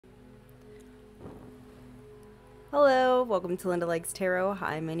Hello, welcome to Lindalikestarot.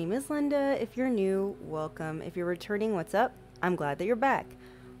 Hi, my name is Linda. If you're new, welcome. If you're returning, what's up? I'm glad that you're back.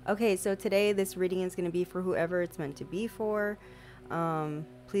 Okay, so today this reading is going to be for whoever it's meant to be for.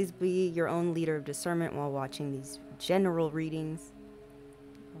 Please be your own leader of discernment while watching these general readings.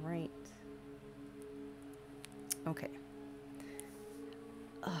 All right. Okay.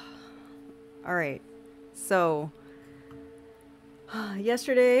 All right. So,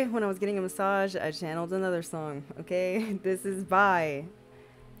 yesterday when I was getting a massage, I channeled another song, okay? This is by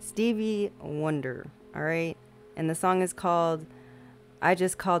Stevie Wonder, all right? And the song is called I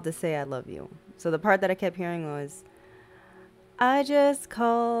Just Called to Say I Love You. So the part that I kept hearing was I just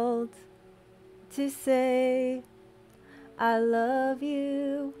called to say I love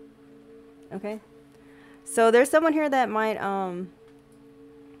you. Okay? So there's someone here that might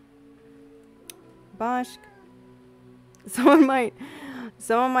Bosh, someone might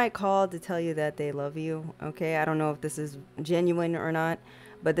call to tell you that they love you. Okay? I don't know if this is genuine or not,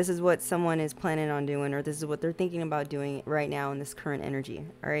 but this is what someone is planning on doing, or this is what they're thinking about doing right now in this current energy.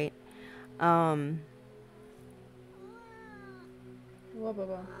 All right?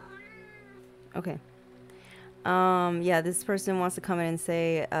 Okay. Yeah, this person wants to come in and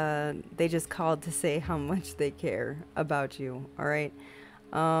say they just called to say how much they care about you. All right.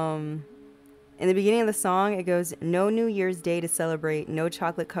 In the beginning of the song, it goes, no New Year's Day to celebrate, no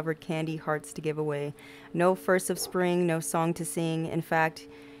chocolate covered candy hearts to give away, no first of spring, no song to sing. In fact,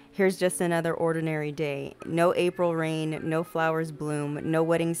 here's just another ordinary day. No April rain, no flowers bloom, no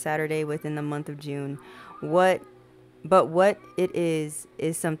wedding Saturday within the month of June. What it is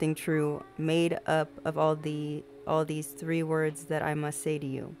something true, made up of all these three words that I must say to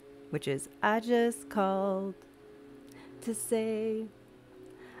you, which is I just called to say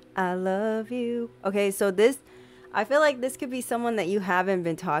I love you. Okay, so this, I feel like this could be someone that you haven't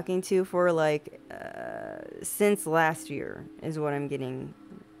been talking to for like since last year is what I'm getting.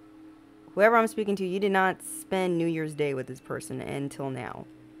 Whoever I'm speaking to, you did not spend New Year's Day with this person until now.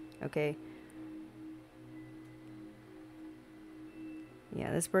 Okay?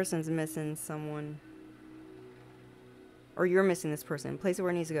 Yeah, this person's missing someone. Or you're missing this person. Place it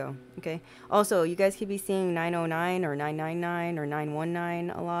where it needs to go. Okay? Also, you guys could be seeing 909 or 999 or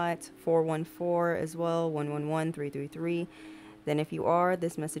 919 a lot. 414 as well. 111, 333. Then if you are,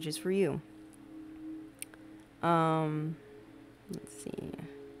 this message is for you. Let's see.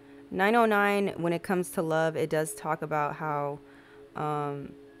 909, when it comes to love, it does talk about how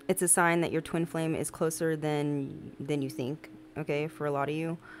it's a sign that your twin flame is closer than you think. Okay, for a lot of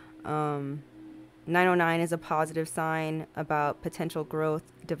you. 909 is a positive sign about potential growth,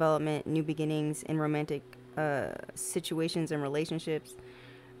 development, new beginnings in romantic situations and relationships.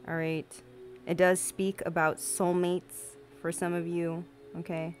 All right. It does speak about soulmates for some of you.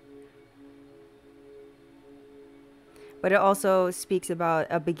 Okay. But it also speaks about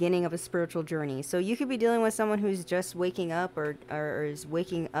a beginning of a spiritual journey. So you could be dealing with someone who's just waking up or is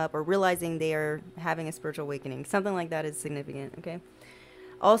waking up or realizing they are having a spiritual awakening. Something like that is significant. Okay.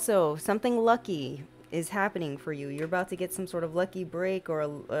 Also, something lucky is happening for you. You're about to get some sort of lucky break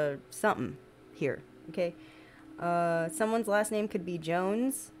or something here, okay? Someone's last name could be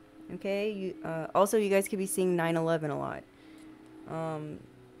Jones, okay? Also, you guys could be seeing 9/11 a lot.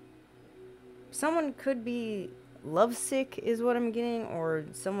 Someone could be lovesick is what I'm getting, or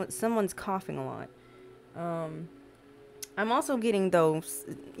someone's coughing a lot. I'm also getting, though,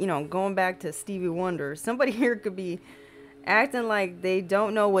 going back to Stevie Wonder, somebody here could be acting like they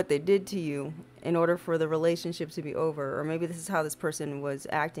don't know what they did to you in order for the relationship to be over, or maybe this is how this person was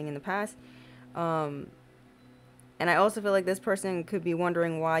acting in the past. And I also feel like this person could be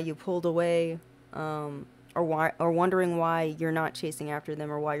wondering why you pulled away, or wondering why you're not chasing after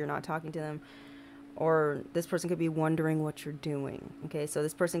them, or why you're not talking to them, or this person could be wondering what you're doing. Okay, so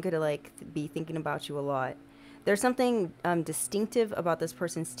this person could like be thinking about you a lot. There's something distinctive about this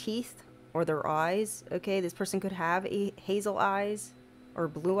person's teeth or their eyes. Okay, this person could have hazel eyes or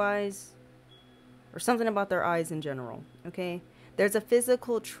blue eyes or something about their eyes in general. Okay, there's a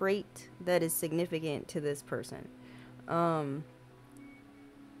physical trait that is significant to this person. Let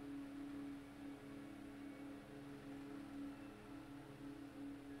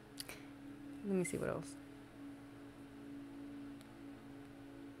me see what else.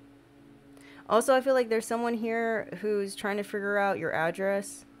 Also, I feel like there's someone here who's trying to figure out your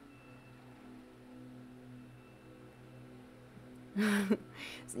address.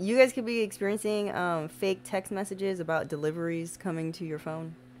 You guys could be experiencing fake text messages about deliveries coming to your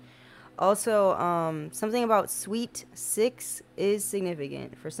phone. Also, something about Sweet 6 is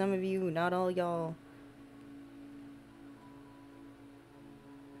significant. For some of you, not all y'all.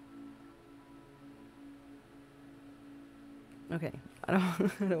 Okay. I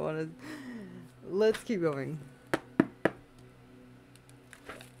don't, I don't want to. Let's keep going.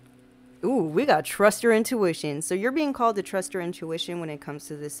 Ooh, we got trust your intuition. So you're being called to trust your intuition when it comes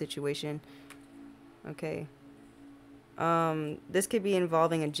to this situation. Okay. This could be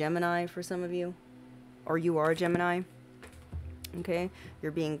involving a Gemini for some of you, or you are a Gemini. Okay,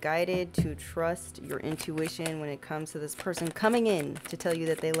 you're being guided to trust your intuition when it comes to this person coming in to tell you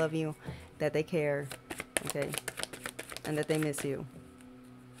that they love you, that they care, okay, and that they miss you.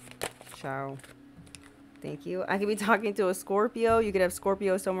 Ciao. Thank you. I could be talking to a Scorpio. You could have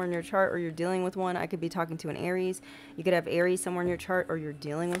Scorpio somewhere in your chart, or you're dealing with one. I could be talking to an Aries. You could have Aries somewhere in your chart, or you're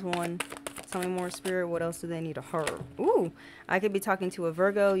dealing with one. Tell me more, Spirit. What else do they need to hear? Ooh, I could be talking to a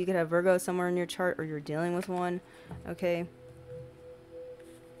Virgo. You could have Virgo somewhere in your chart, or you're dealing with one. Okay.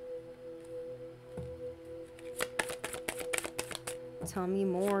 Tell me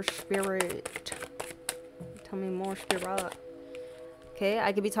more, Spirit. Tell me more, Spirit. Okay,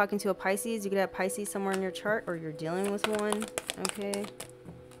 I could be talking to a Pisces. You could have Pisces somewhere in your chart, or you're dealing with one. Okay.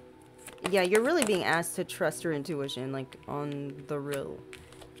 Yeah, you're really being asked to trust your intuition, like, on the real.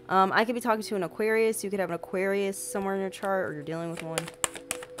 I could be talking to an Aquarius. You could have an Aquarius somewhere in your chart, or you're dealing with one.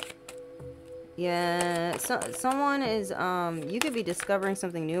 Yeah, someone is, you could be discovering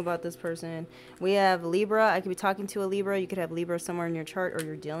something new about this person. We have Libra. I could be talking to a Libra. You could have Libra somewhere in your chart, or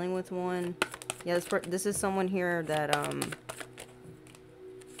you're dealing with one. Yeah, this is someone here that,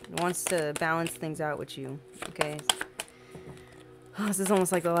 wants to balance things out with you. Okay. Oh, this is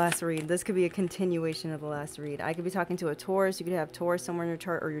almost like the last read. This could be a continuation of the last read. I could be talking to a Taurus. You could have Taurus somewhere in your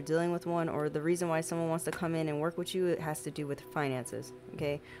chart, or you're dealing with one, or the reason why someone wants to come in and work with you, it has to do with finances,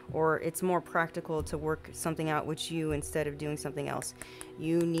 okay? Or it's more practical to work something out with you instead of doing something else.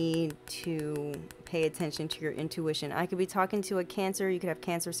 You need to pay attention to your intuition. I could be talking to a Cancer. You could have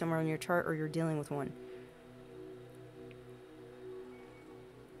Cancer somewhere in your chart, or you're dealing with one.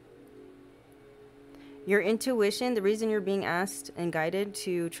 Your intuition, the reason you're being asked and guided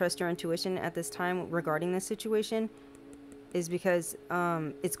to trust your intuition at this time regarding this situation is because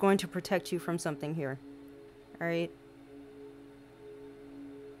it's going to protect you from something here. All right.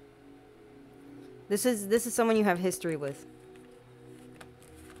 This is someone you have history with.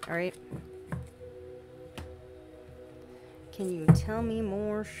 All right. Can you tell me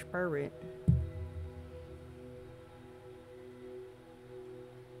more, Spirit?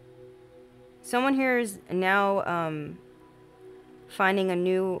 Someone here is now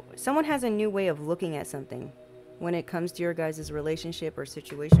finding someone has a new way of looking at something when it comes to your guys' relationship or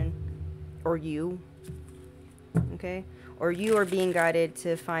situation, or you, okay? Or you are being guided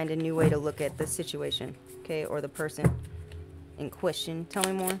to find a new way to look at the situation, okay? Or the person in question. Tell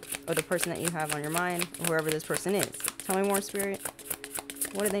me more. Or the person that you have on your mind, or whoever this person is. Tell me more, Spirit.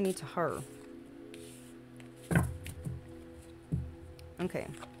 What do they need to hear? Okay.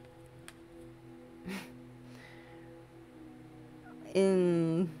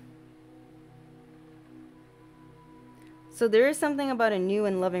 So there is something about a new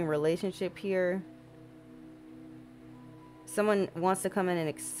and loving relationship here. Someone wants to come in and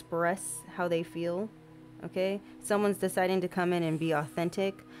express how they feel, okay? Someone's deciding to come in and be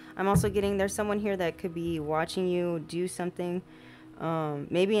authentic. I'm also getting there's someone here that could be watching you do something.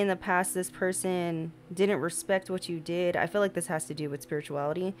 Maybe in the past this person didn't respect what you did. I feel like this has to do with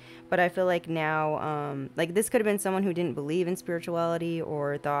spirituality, but I feel like now, like this could have been someone who didn't believe in spirituality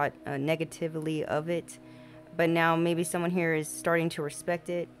or thought negatively of it, but now maybe someone here is starting to respect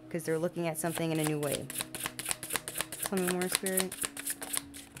it because they're looking at something in a new way. Tell me more, Spirit.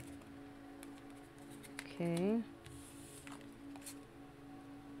 Okay.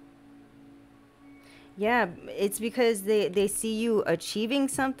 Yeah, it's because they see you achieving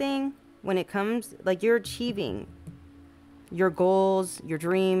something when it comes, like you're achieving your goals, your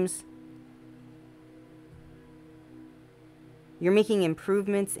dreams. You're making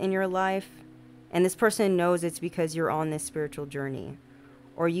improvements in your life. And this person knows it's because you're on this spiritual journey.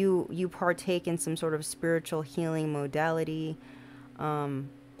 Or you partake in some sort of spiritual healing modality.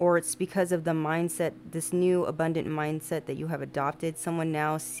 Or it's because of the mindset, this new abundant mindset that you have adopted. Someone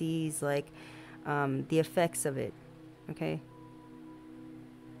now sees like the effects of it. Okay.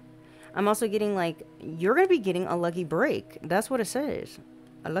 I'm also getting like, you're going to be getting a lucky break. That's what it says.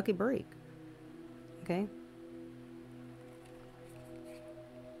 A lucky break. Okay.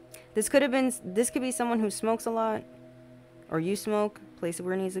 This could be someone who smokes a lot, or you smoke, place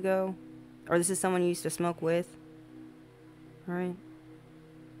where it needs to go, or this is someone you used to smoke with. All right.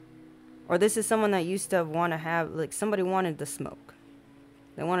 Or this is someone that used to want to have, like somebody wanted to smoke.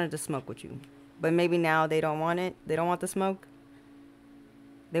 They wanted to smoke with you, but maybe now they don't want it. They don't want the smoke.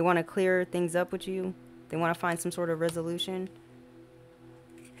 They want to clear things up with you. They want to find some sort of resolution.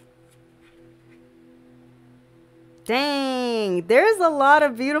 Dang, there's a lot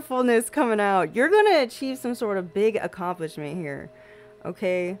of beautifulness coming out. You're going to achieve some sort of big accomplishment here.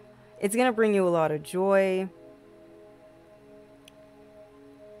 Okay? It's going to bring you a lot of joy.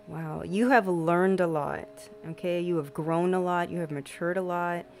 Wow, you have learned a lot. Okay? You have grown a lot. You have matured a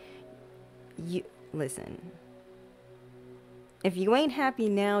lot. Listen. If you ain't happy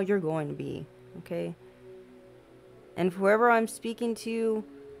now, you're going to be. Okay? And whoever I'm speaking to,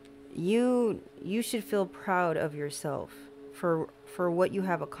 you should feel proud of yourself for what you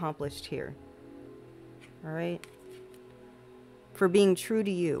have accomplished here. All right? For being true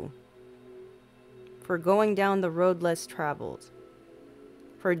to you. For going down the road less traveled.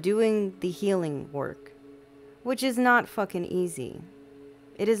 For doing the healing work, which is not fucking easy.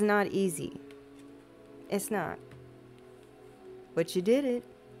 It is not easy. It's not. But you did it.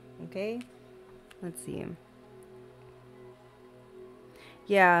 Okay? Let's see.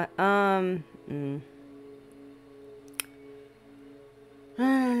 Yeah, I don't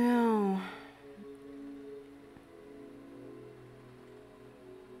know.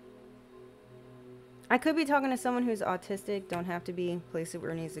 I could be talking to someone who's autistic. Don't have to be. Place it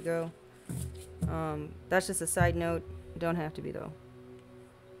where it needs to go. That's just a side note. Don't have to be, though.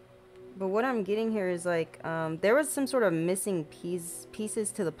 But what I'm getting here is like, there was some sort of missing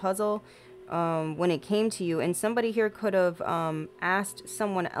pieces to the puzzle when it came to you. And somebody here could have asked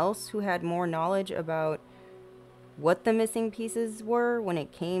someone else who had more knowledge about what the missing pieces were when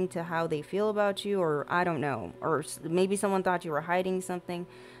it came to how they feel about you. Or I don't know. Or maybe someone thought you were hiding something.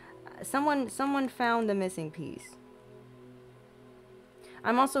 Someone found the missing piece.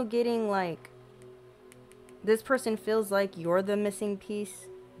 I'm also getting like, this person feels like you're the missing piece.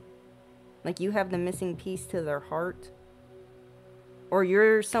 Like you have the missing piece to their heart. Or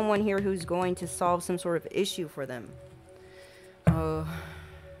you're someone here who's going to solve some sort of issue for them. Oh,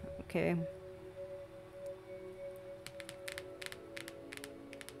 okay.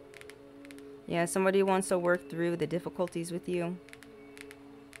 Yeah, somebody wants to work through the difficulties with you.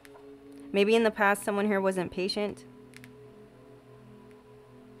 Maybe in the past someone here wasn't patient.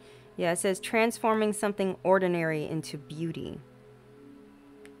 Yeah, it says transforming something ordinary into beauty.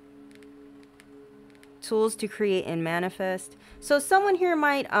 Tools to create and manifest. So someone here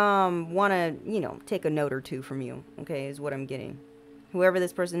might want to, you know, take a note or two from you. Okay, is what I'm getting. Whoever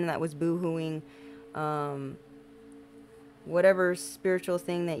this person that was boo-hooing, whatever spiritual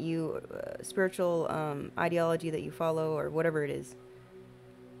thing that you, spiritual ideology that you follow, or whatever it is.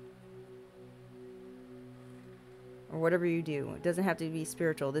 Or whatever you do. It doesn't have to be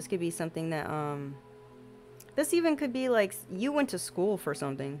spiritual. This could be something that, this even could be like you went to school for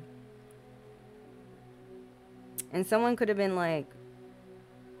something. And someone could have been like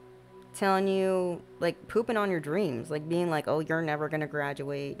telling you, like pooping on your dreams. Like being like, oh, you're never going to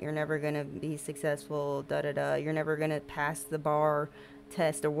graduate. You're never going to be successful. Da da da. You're never going to pass the bar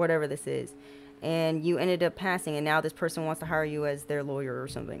test or whatever this is. And you ended up passing. And now this person wants to hire you as their lawyer or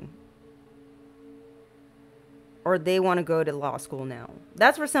something. Or they want to go to law school now.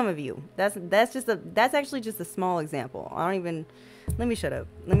 That's for some of you. That's actually just a small example. Let me shut up.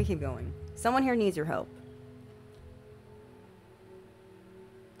 Let me keep going. Someone here needs your help.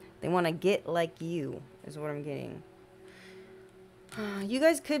 They want to get like you, is what I'm getting. You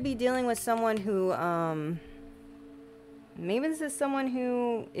guys could be dealing with someone who, maybe this is someone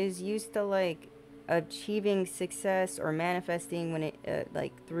who is used to like achieving success or manifesting when it,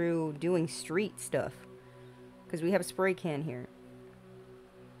 like through doing street stuff. Because we have a spray can here.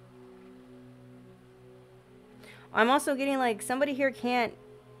 I'm also getting like somebody here can't,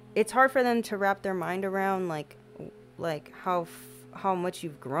 it's hard for them to wrap their mind around like how much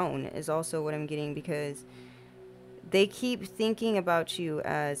you've grown is also what I'm getting, because they keep thinking about you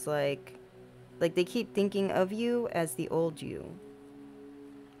as like they keep thinking of you as the old you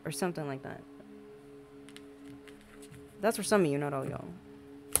or something like that. That's for some of you, not all y'all.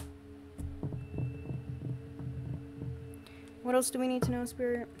 What else do we need to know,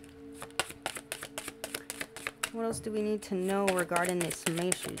 Spirit? What else do we need to know regarding this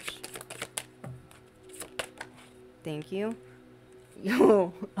message? Thank you.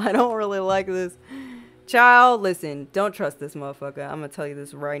 Yo, I don't really like this. Child, listen, don't trust this motherfucker. I'm gonna tell you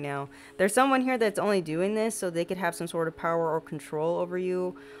this right now. There's someone here that's only doing this so they could have some sort of power or control over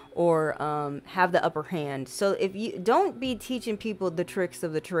you, or have the upper hand. So if you don't be teaching people the tricks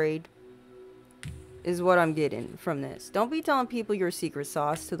of the trade, is what I'm getting from this. Don't be telling people your secret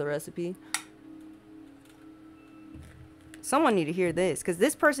sauce to the recipe. Someone need to hear this, because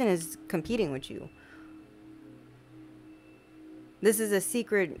this person is competing with you. This is a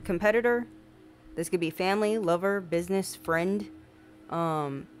secret competitor. This could be family, lover, business, friend,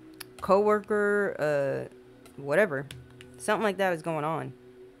 co-worker, whatever. Something like that is going on.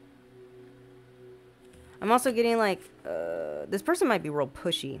 I'm also getting like, this person might be real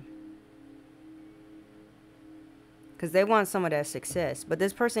pushy. Because they want someone to have success. But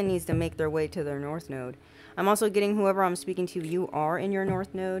this person needs to make their way to their North Node. I'm also getting whoever I'm speaking to, you are in your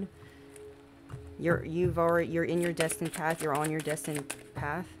North Node. You're in your destined path. You're on your destined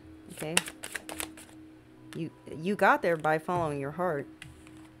path. Okay? You got there by following your heart.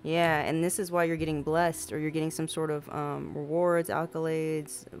 Yeah, and this is why you're getting blessed, or you're getting some sort of rewards,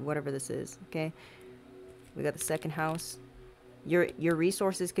 accolades, whatever this is. Okay? We got the second house. Your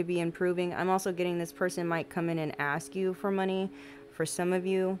resources could be improving. I'm also getting this person might come in and ask you for money for some of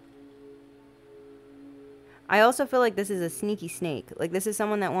you. I also feel like this is a sneaky snake. Like, this is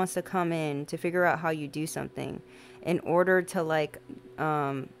someone that wants to come in to figure out how you do something in order to, like,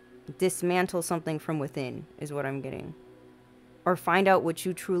 dismantle something from within, is what I'm getting. Or find out what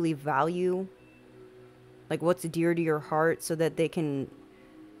you truly value. Like, what's dear to your heart, so that they can...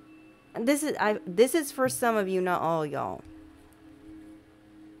 This is for some of you, not all y'all.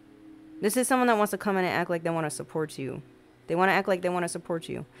 This is someone that wants to come in and act like they want to support you. They want to act like they want to support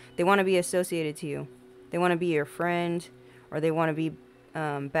you. They want to be associated to you. They want to be your friend, or they want to be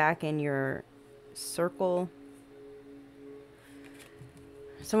back in your circle.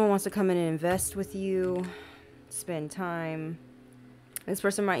 Someone wants to come in and invest with you, spend time. This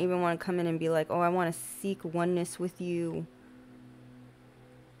person might even want to come in and be like, oh, I want to seek oneness with you.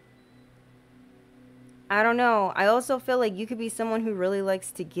 I don't know. I also feel like you could be someone who really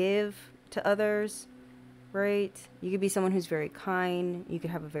likes to give to others, right? You could be someone who's very kind. You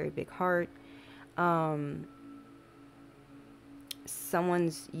could have a very big heart.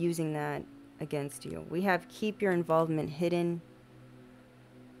 Someone's using that against you. We have keep your involvement hidden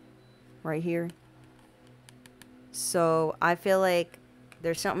right here. So I feel like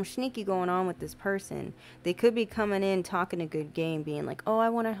there's something sneaky going on with this person. They could be coming in talking a good game, being like, oh, I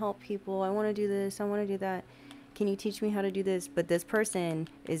want to help people. I want to do this. I want to do that. Can you teach me how to do this? But this person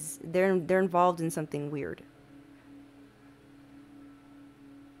is, they're involved in something weird.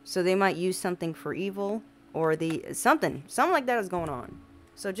 So they might use something for evil, or something like that is going on.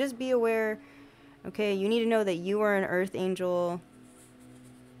 So just be aware. Okay, you need to know that you are an earth angel.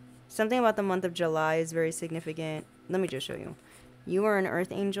 Something about the month of July is very significant. Let me just show you. You are an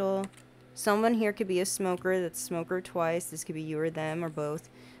earth angel. Someone here could be a smoker. That's smoker twice. This could be you or them or both.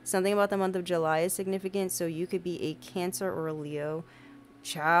 Something about the month of July is significant. So you could be a Cancer or a Leo.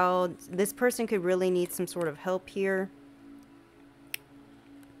 Child, this person could really need some sort of help here.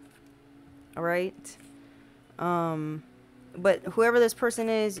 All right. But whoever this person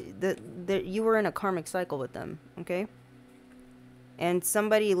is, you were in a karmic cycle with them. Okay. And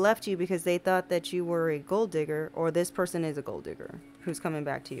somebody left you because they thought that you were a gold digger, or this person is a gold digger who's coming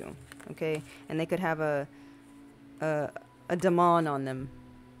back to you. Okay. And they could have a demon on them.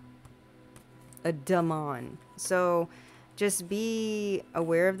 A demon. So just be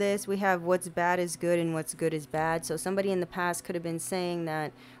aware of this. We have what's bad is good and what's good is bad. So somebody in the past could have been saying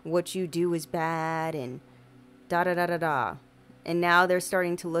that what you do is bad and da da da da da. And now they're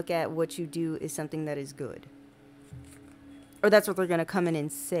starting to look at what you do is something that is good. Or that's what they're going to come in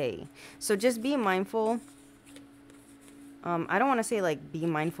and say. So just be mindful. I don't want to say like be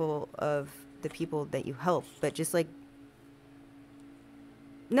mindful of the people that you help, but just like,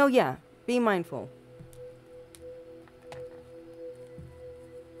 no, yeah, be mindful.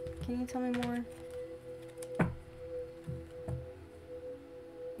 Can you tell me more?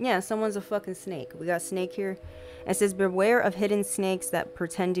 Yeah, someone's a fucking snake. We got snake here. It says, beware of hidden snakes that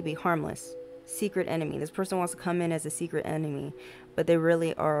pretend to be harmless. Secret enemy. This person wants to come in as a secret enemy, but they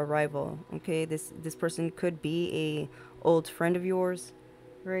really are a rival. Okay, this person could be a old friend of yours,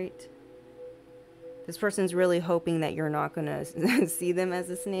 right? This person's really hoping that you're not gonna see them as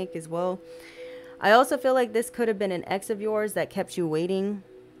a snake as well. I also feel like this could have been an ex of yours that kept you waiting.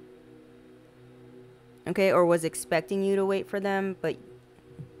 Okay, or was expecting you to wait for them, but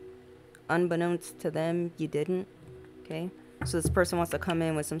unbeknownst to them, you didn't. Okay, so this person wants to come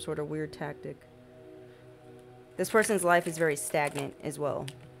in with some sort of weird tactic. This person's life is very stagnant as well.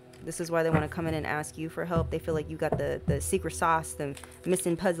 This is why they want to come in and ask you for help. They feel like you got the secret sauce, the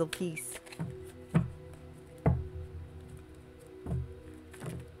missing puzzle piece.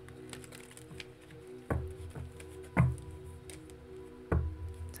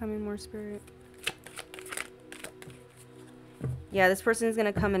 Tell me more, Spirit. Yeah, this person is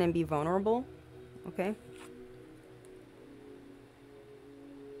going to come in and be vulnerable. Okay.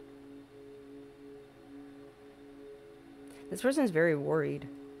 This person is very worried.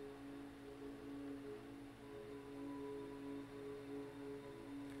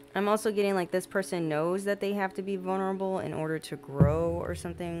 I'm also getting like this person knows that they have to be vulnerable in order to grow or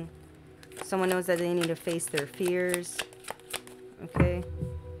something. Someone knows that they need to face their fears. Okay.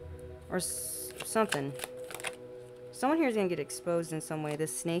 Or something. Someone here is going to get exposed in some way.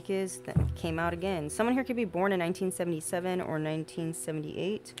 This snake is that came out again. Someone here could be born in 1977 or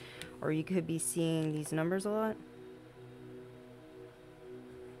 1978. Or you could be seeing these numbers a lot.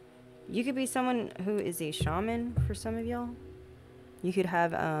 You could be someone who is a shaman for some of y'all. You could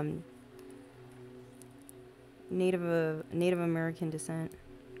have Native American descent.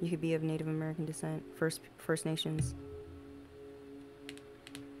 You could be of Native American descent. First Nations.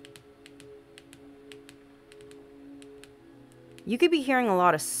 You could be hearing a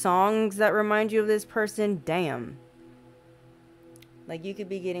lot of songs that remind you of this person. Damn. Like, you could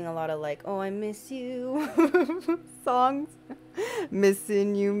be getting a lot of, like, oh, I miss you songs.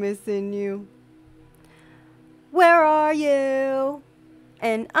 Missing you, missing you. Where are you?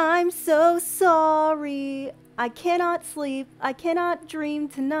 And I'm so sorry. I cannot sleep. I cannot dream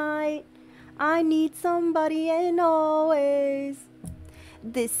tonight. I need somebody and always.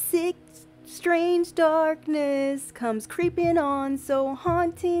 This sick, strange darkness comes creeping on, so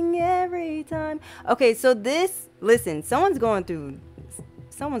haunting every time. Okay, so this, listen, someone's going through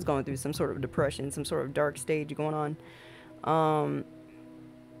some sort of depression, some sort of dark stage going on.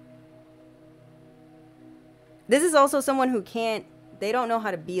 This is also someone who they don't know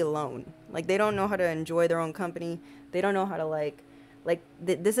how to be alone. Like, they don't know how to enjoy their own company. They don't know how to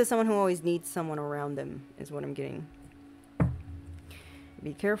this is someone who always needs someone around them, is what I'm getting.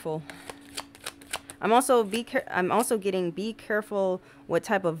 Be careful. I'm also getting be careful what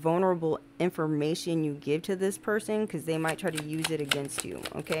type of vulnerable information you give to this person, because they might try to use it against you.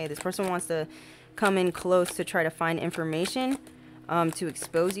 Okay, this person wants to come in close to try to find information to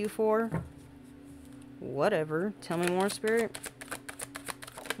expose you for. Whatever. Tell me more, Spirit.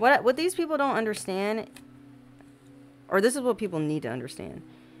 What these people don't understand, or this is what people need to understand.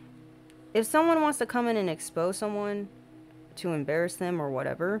 If someone wants to come in and expose someone to embarrass them or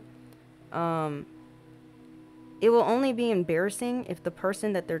whatever, it will only be embarrassing if the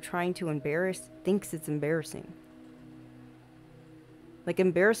person that they're trying to embarrass thinks it's embarrassing. Like,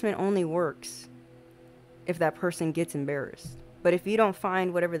 embarrassment only works if that person gets embarrassed. But if you don't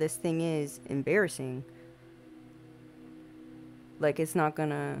find whatever this thing is embarrassing, like, it's not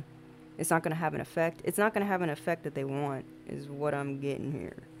gonna have an effect. It's not gonna have an effect that they want, is what I'm getting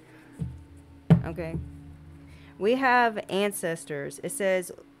here. Okay. We have ancestors. It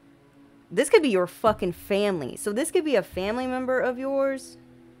says, this could be your fucking family. So this could be a family member of yours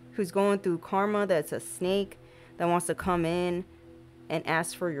who's going through karma, that's a snake, that wants to come in and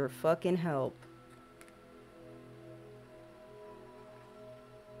ask for your fucking help.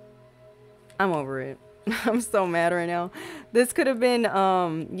 I'm over it. I'm so mad right now. This could have been,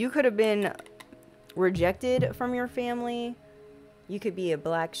 you could have been rejected from your family. You could be a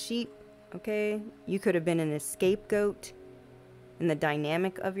black sheep, okay? You could have been a scapegoat in the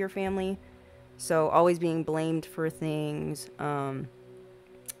dynamic of your family. So always being blamed for things,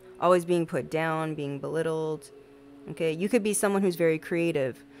 always being put down, being belittled, okay? You could be someone who's very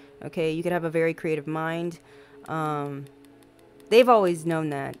creative, okay? You could have a very creative mind. They've always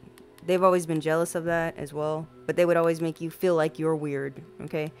known that. They've always been jealous of that as well, but they would always make you feel like you're weird,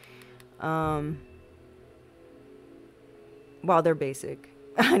 okay? While they're basic.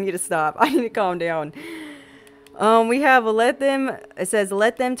 I need to stop. I need to calm down. We have it says,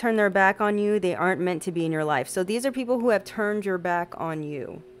 let them turn their back on you. They aren't meant to be in your life. So these are people who have turned your back on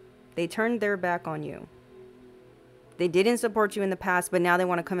you. They turned their back on you. They didn't support you in the past, but now they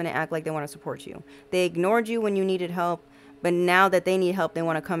want to come in and act like they want to support you. They ignored you when you needed help. But now that they need help, they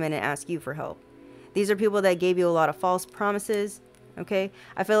want to come in and ask you for help. These are people that gave you a lot of false promises, okay?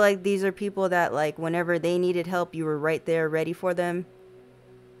 I feel like these are people that, like, whenever they needed help, you were right there ready for them.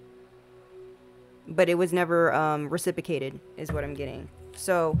 But it was never reciprocated, is what I'm getting.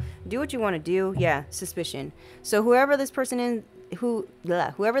 So, do what you want to do. Yeah, suspicion. So, whoever this person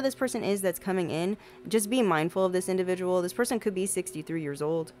is that's coming in, just be mindful of this individual. This person could be 63 years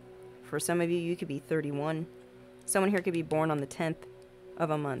old. For some of you, you could be 31. Someone here could be born on the 10th of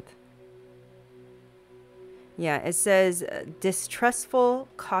a month. Yeah, it says distrustful,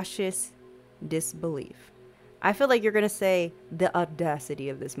 cautious disbelief. I feel like you're going to say the audacity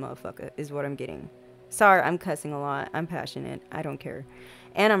of this motherfucker is what I'm getting. Sorry, I'm cussing a lot. I'm passionate. I don't care.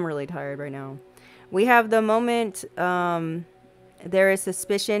 And I'm really tired right now. We have the moment there is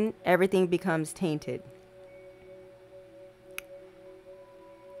suspicion, everything becomes tainted.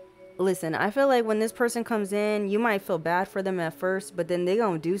 Listen, I feel like when this person comes in, you might feel bad for them at first, but then they're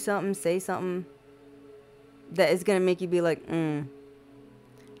going to do something, say something that is going to make you be like,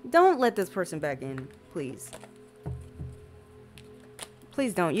 Don't let this person back in, please.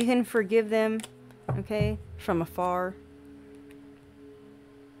 Please don't. You can forgive them, okay, from afar.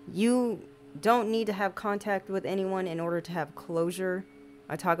 You don't need to have contact with anyone in order to have closure.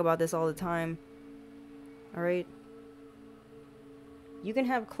 I talk about this all the time. All right? You can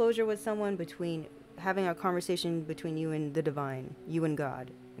have closure with someone between having a conversation between you and the divine, you and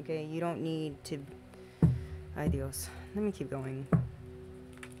God. Okay? You don't need to... Ay Dios. Let me keep going.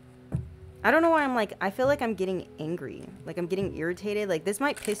 I don't know why I'm like, I feel like I'm getting angry. Like I'm getting irritated. Like this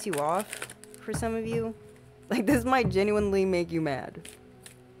might piss you off for some of you. Like this might genuinely make you mad.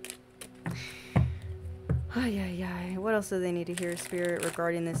 Ay. What else do they need to hear, Spirit,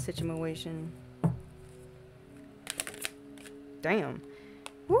 regarding this situation? Damn.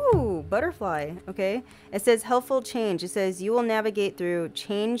 Woo, butterfly. Okay. It says helpful change. It says you will navigate through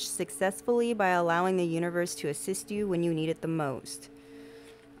change successfully by allowing the universe to assist you when you need it the most.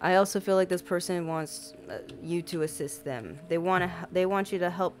 I also feel like this person wants you to assist them. They want you to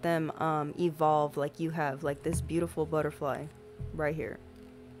help them evolve like you have, like this beautiful butterfly right here.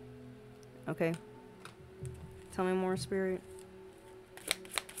 Okay. Tell me more, Spirit.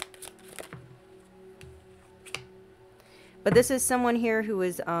 But this is someone here who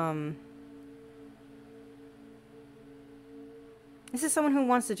is this is someone who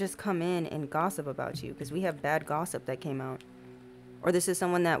wants to just come in and gossip about you, because we have bad gossip that came out. Or this is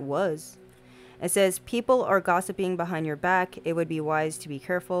someone that was. It says, people are gossiping behind your back. It would be wise to be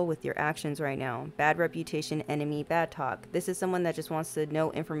careful with your actions right now. Bad reputation, enemy, bad talk. This is someone that just wants to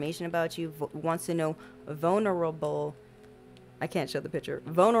know information about you, wants to know vulnerable, I can't show the picture,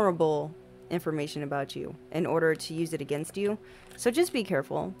 vulnerable information about you in order to use it against you. So just be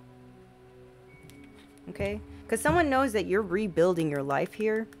careful. Okay? Because someone knows that you're rebuilding your life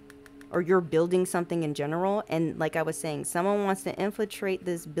here, or you're building something in general, and like I was saying, someone wants to infiltrate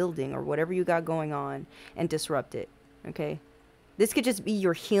this building or whatever you got going on and disrupt it. Okay? This could just be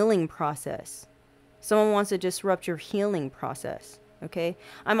your healing process. Someone wants to disrupt your healing process. Okay?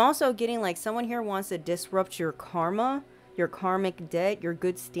 I'm also getting like someone here wants to disrupt your karma, your karmic debt, your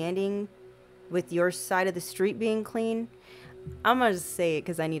good standing with your side of the street being clean. I'm gonna just say it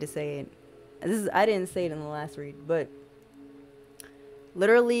because I need to say it. I didn't say it in the last read, but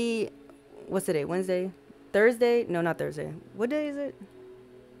literally, what's today? Wednesday? Thursday? No, not Thursday. What day is it?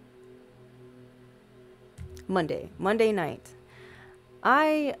 Monday. Monday night.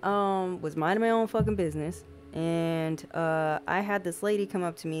 I was minding my own fucking business, and I had this lady come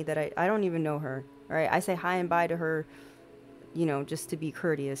up to me that I don't even know her. All right, I say hi and bye to her, you know, just to be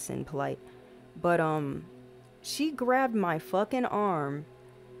courteous and polite. But she grabbed my fucking arm.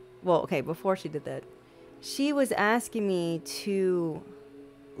 Well, okay, before she did that, she was asking me to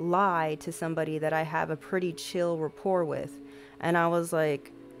lie to somebody that I have a pretty chill rapport with. And I was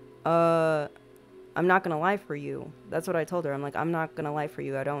like, I'm not gonna lie for you. That's what I told her. I'm like, I'm not gonna lie for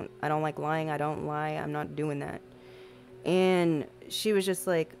you. I don't like lying. I don't lie. I'm not doing that. And she was just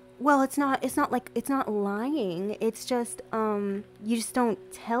like, well, it's not lying. It's just, you just don't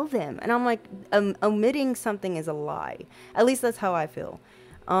tell them. And I'm like, omitting something is a lie. At least that's how I feel.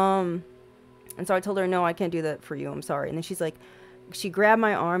 And so I told her, no, I can't do that for you. I'm sorry. And then she's like, she grabbed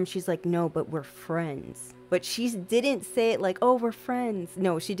my arm. She's like, no, but we're friends. But she didn't say it like, oh, we're friends.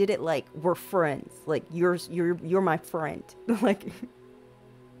 No, she did it like, we're friends. Like, you're my friend. Like,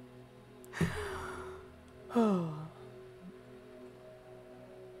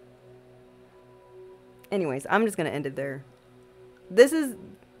 anyways, I'm just going to end it there. Listen.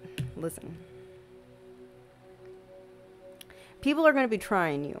 People are going to be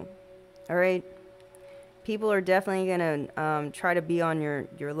trying you. All right? People are definitely going to try to be on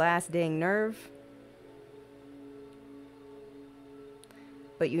your last dang nerve.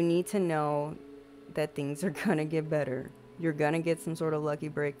 But you need to know that things are going to get better. You're going to get some sort of lucky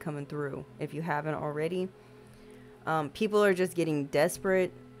break coming through if you haven't already. People are just getting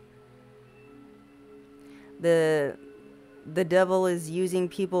desperate. The devil is using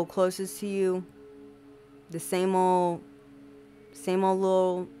people closest to you. The same old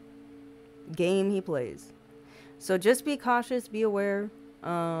little game he plays. So just be cautious, be aware.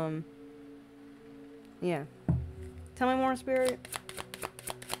 Yeah. Tell me more, Spirit.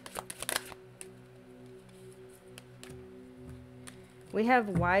 We have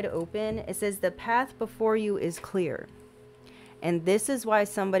wide open. It says the path before you is clear. And this is why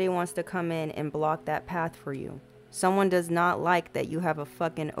somebody wants to come in and block that path for you. Someone does not like that you have a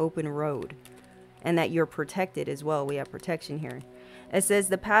fucking open road. And that you're protected as well. We have protection here. It says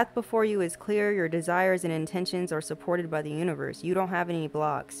the path before you is clear. Your desires and intentions are supported by the universe. You don't have any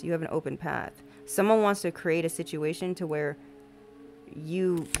blocks. You have an open path. Someone wants to create a situation to where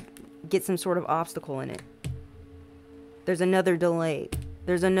you get some sort of obstacle in it. There's another delay.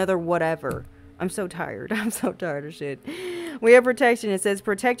 There's another whatever. I'm so tired. I'm so tired of shit. We have protection. It says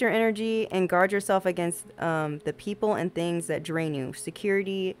protect your energy and guard yourself against the people and things that drain you.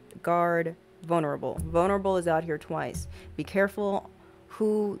 Security, guard, vulnerable. Vulnerable is out here twice. Be careful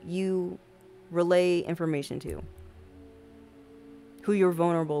who you relay information to. Who you're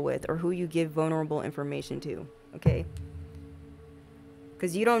vulnerable with, or who you give vulnerable information to. Okay?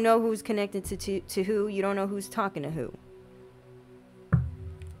 Because you don't know who's connected to who. You don't know who's talking to who.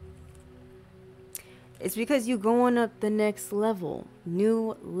 It's because you going up the next level.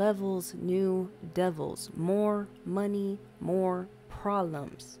 New levels, new devils. More money, more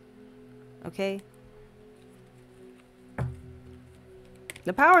problems. Okay?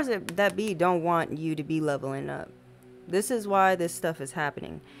 The powers that be don't want you to be leveling up. This is why this stuff is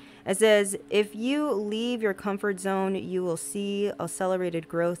happening. It says, if you leave your comfort zone, you will see accelerated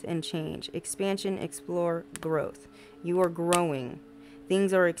growth and change. Expansion, explore, growth. You are growing.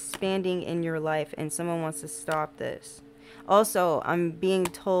 Things are expanding in your life, and someone wants to stop this. Also, I'm being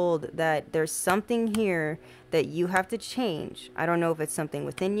told that there's something here that you have to change. I don't know if it's something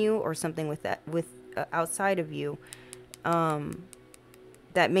within you or something with outside of you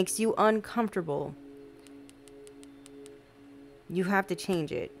that makes you uncomfortable. You have to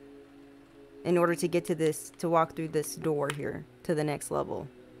change it in order to get to this, to walk through this door here to the next level.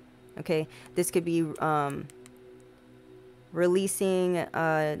 Okay, this could be releasing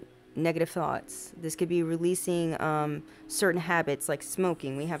negative thoughts. This could be releasing certain habits like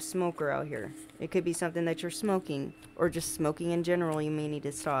smoking. We have smoker out here. It could be something that you're smoking, or just smoking in general. You may need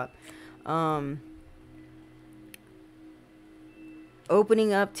to stop.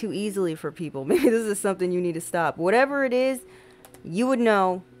 Opening up too easily for people. Maybe this is something you need to stop. Whatever it is, you would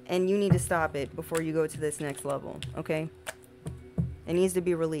know, and you need to stop it before you go to this next level. Okay? It needs to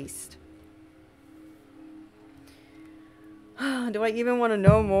be released. Do I even want to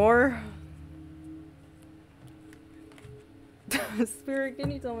know more? Spirit, can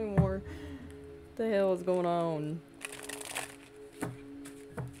you tell me more? What the hell is going on?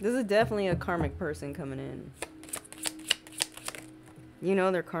 This is definitely a karmic person coming in. You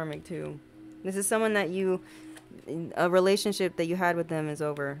know they're karmic too. This is someone that a relationship that you had with them is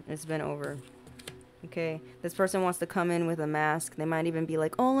over. It's been over. Okay, this person wants to come in with a mask. They might even be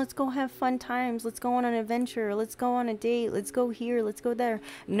like, oh, let's go have fun times. Let's go on an adventure. Let's go on a date. Let's go here. Let's go there.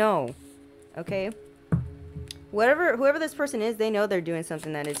 No. Okay. Whoever this person is, they know they're doing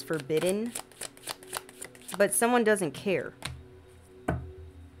something that is forbidden. But someone doesn't care.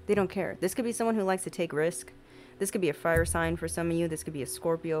 They don't care. This could be someone who likes to take risk. This could be a fire sign for some of you. This could be a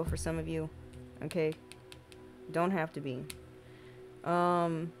Scorpio for some of you. Okay. Don't have to be.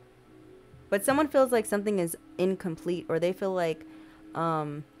 But someone feels like something is incomplete, or they feel like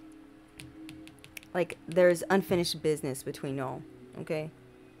there's unfinished business between y'all. Okay?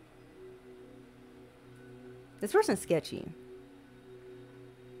 This person's sketchy.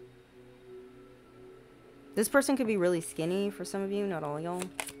 This person could be really skinny for some of you, not all y'all.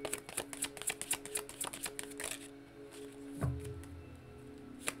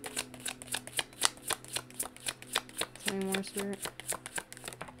 Tell me more, Spirit.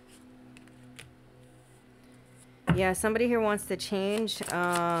 Yeah, somebody here wants to change. They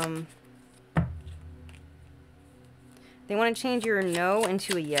want to change your no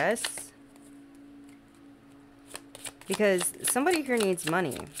into a yes. Because somebody here needs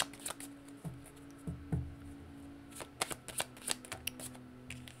money.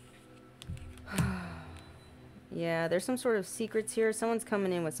 Yeah, there's some sort of secrets here. Someone's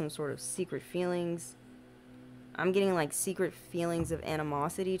coming in with some sort of secret feelings. I'm getting like secret feelings of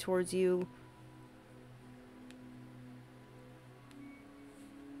animosity towards you.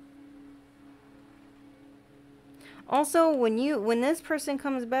 Also, when this person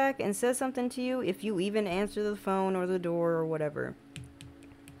comes back and says something to you, if you even answer the phone or the door or whatever,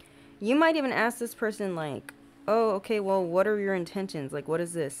 you might even ask this person like, oh, okay, well, what are your intentions? Like, what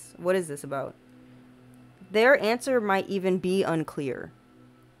is this? What is this about? Their answer might even be unclear.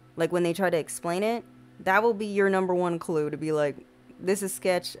 Like, when they try to explain it, that will be your #1 clue to be like, this is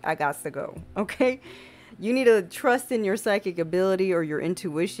sketch, I got to go, okay? You need to trust in your psychic ability or your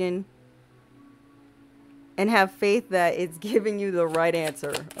intuition. And have faith that it's giving you the right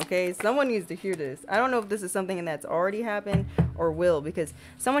answer, okay? Someone needs to hear this. I don't know if this is something that's already happened or will, because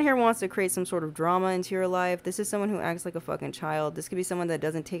someone here wants to create some sort of drama into your life. This is someone who acts like a fucking child. This could be someone that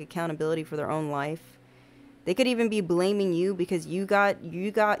doesn't take accountability for their own life. They could even be blaming you because you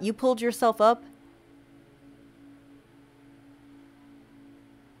pulled yourself up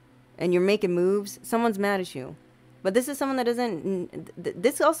and you're making moves. Someone's mad at you. But this is someone that doesn't...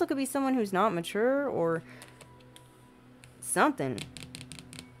 This also could be someone who's not mature or something.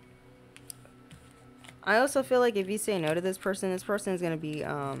 I also feel like if you say no to this person is going to be...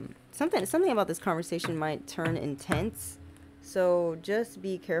 Something about this conversation might turn intense. So just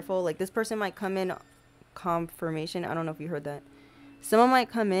be careful. Like, this person might come in... Confirmation. I don't know if you heard that. Someone might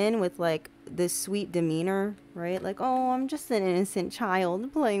come in with, like, this sweet demeanor, right? Like, oh, I'm just an innocent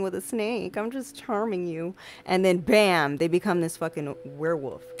child playing with a snake. I'm just charming you. And then, bam, they become this fucking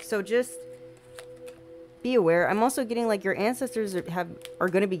werewolf. So just be aware. I'm also getting, like, your ancestors are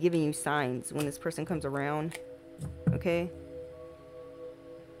going to be giving you signs when this person comes around. Okay?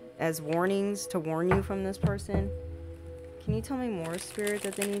 As warnings to warn you from this person. Can you tell me more, Spirit,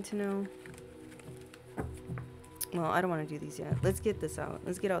 that they need to know? Well, I don't want to do these yet. Let's get this out.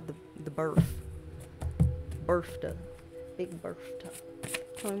 Let's get out the birth. Birthda. Big birthda.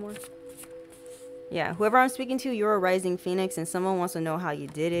 Tell me more. Yeah, whoever I'm speaking to, you're a rising phoenix and someone wants to know how you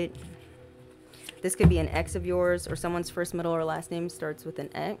did it. This could be an ex of yours or someone's first, middle, or last name starts with an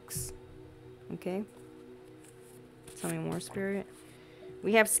X. Okay? Tell me more, Spirit.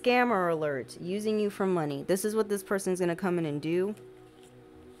 We have scammer alert. Using you for money. This is what this person's going to come in and do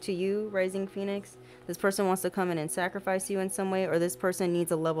to you, rising phoenix. This person wants to come in and sacrifice you in some way, or this person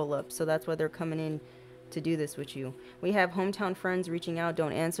needs a level up. So that's why they're coming in to do this with you. We have hometown friends reaching out,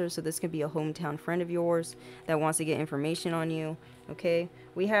 don't answer. So this could be a hometown friend of yours that wants to get information on you. Okay.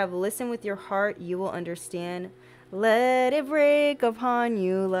 We have listen with your heart. You will understand. Let it break upon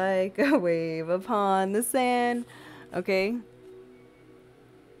you like a wave upon the sand. Okay.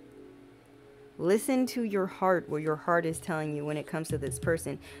 Listen to your heart, what your heart is telling you when it comes to this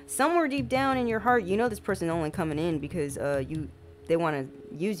person. Somewhere deep down in your heart, you know this person only coming in because they want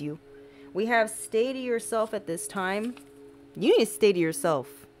to use you. We have stay to yourself at this time. You need to stay to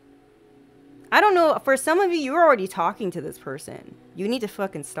yourself. I don't know. For some of you, you're already talking to this person. You need to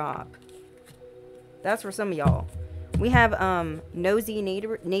fucking stop. That's for some of y'all. We have nosy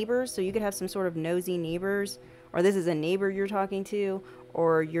neighbors. So you could have some sort of nosy neighbors. Or this is a neighbor you're talking to.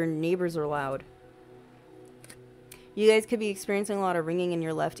 Or your neighbors are loud. You guys could be experiencing a lot of ringing in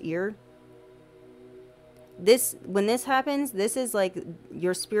your left ear. When this happens, this is like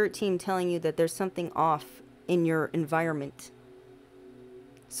your spirit team telling you that there's something off in your environment.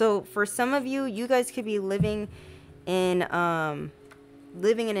 So for some of you, you guys could be living in an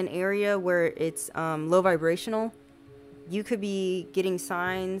area where it's low vibrational. You could be getting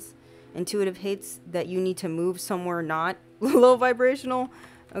signs, intuitive hits that you need to move somewhere not low vibrational.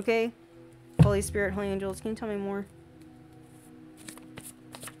 Okay? Holy Spirit, Holy Angels, can you tell me more?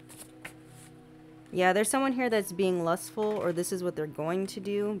 Yeah, there's someone here that's being lustful, or this is what they're going to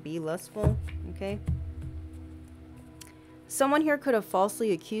do. Be lustful. Okay? Someone here could have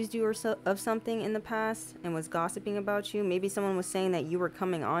falsely accused you of something in the past and was gossiping about you. Maybe someone was saying that you were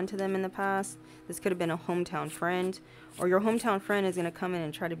coming on to them in the past. This could have been a hometown friend. Or your hometown friend is going to come in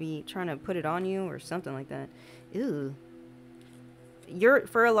and trying to put it on you or something like that. Ew.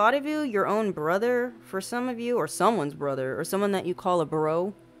 For a lot of you, your own brother. For some of you, or someone's brother. Or someone that you call a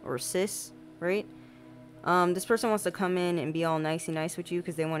bro or sis. Right? This person wants to come in and be all nicey nice with you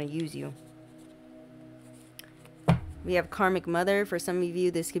because they want to use you. We have karmic mother. For some of you,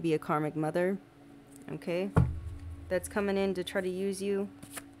 this could be a karmic mother. Okay? That's coming in to try to use you.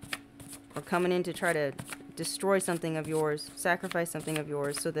 Or coming in to try to destroy something of yours. Sacrifice something of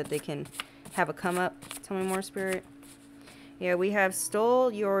yours so that they can have a come up. Tell me more, Spirit. Yeah, we have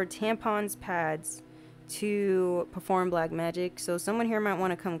stole your tampons pads to perform black magic. So someone here might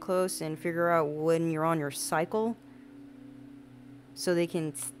want to come close and figure out when you're on your cycle. So they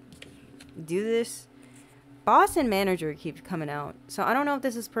can do this. Boss and manager keeps coming out. So I don't know if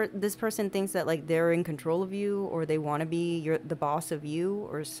this person thinks that like they're in control of you, or they want to be the boss of you,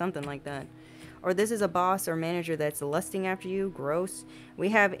 or something like that. Or this is a boss or manager that's lusting after you. Gross. We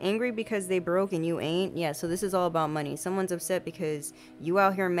have angry because they broke and you ain't. Yeah, so this is all about money. Someone's upset because you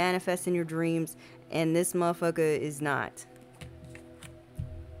out here manifesting your dreams and this motherfucker is not.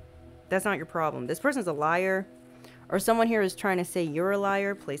 That's not your problem. This person's a liar. Or someone here is trying to say you're a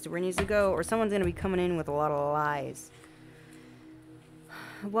liar, place it where it needs to go. Or someone's going to be coming in with a lot of lies.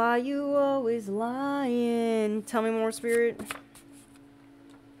 Why you always lying? Tell me more, Spirit.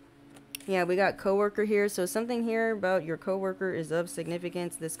 Yeah, we got coworker here. So something here about your coworker is of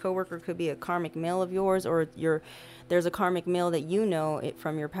significance. This coworker could be a karmic male of yours, or there's a karmic male that you know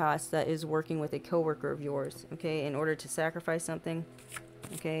from your past that is working with a coworker of yours, okay, in order to sacrifice something,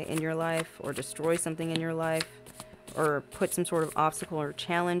 okay, in your life, or destroy something in your life, or put some sort of obstacle or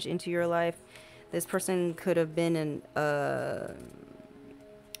challenge into your life. This person could have been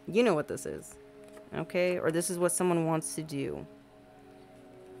you know what this is. Okay? Or this is what someone wants to do.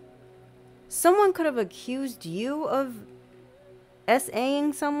 Someone could have accused you of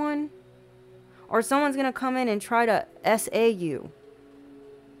SAing someone. Or someone's going to come in and try to SA you.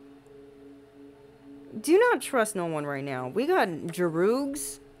 Do not trust no one right now. We got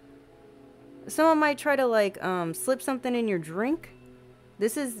Jerugs. Someone might try to, like, slip something in your drink.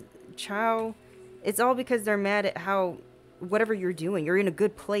 This is chow. It's all because they're mad at how, whatever you're doing, you're in a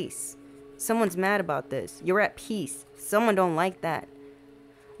good place. Someone's mad about this. You're at peace. Someone don't like that.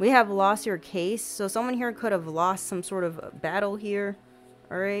 We have lost your case. So someone here could have lost some sort of battle here.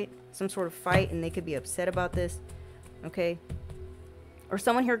 All right. Some sort of fight, and they could be upset about this. Okay. Or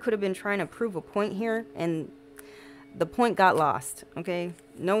someone here could have been trying to prove a point here, and the point got lost. Okay.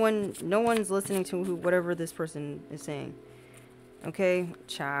 No one's listening to whatever this person is saying. Okay.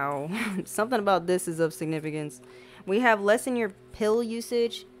 Ciao. Something about this is of significance. We have lessen your pill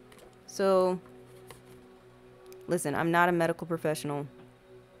usage. So, listen, I'm not a medical professional.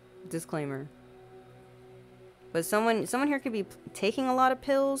 Disclaimer. But someone here could be taking a lot of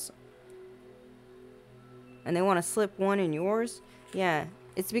pills, and they want to slip one in yours. Yeah,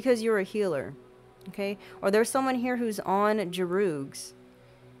 it's because you're a healer. Okay? Or there's someone here who's on Jerugs,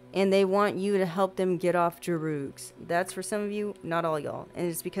 and they want you to help them get off Jerugs. That's for some of you, not all y'all. And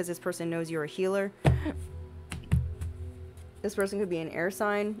it's because this person knows you're a healer. This person could be an air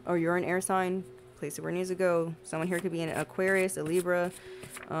sign, or you're an air sign. Place it where it needs to go. Someone here could be an Aquarius, a Libra,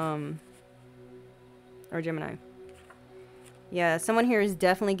 or Gemini. Yeah, someone here is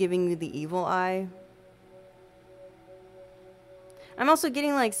definitely giving you the evil eye. I'm also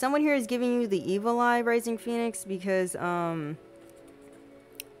getting, like, someone here is giving you the evil eye, Rising Phoenix, because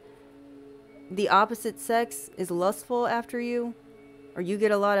the opposite sex is lustful after you, or you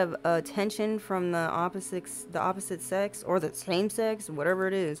get a lot of attention from the opposite sex, or the same sex, whatever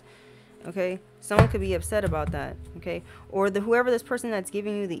it is. Okay, someone could be upset about that. Okay, or whoever this person that's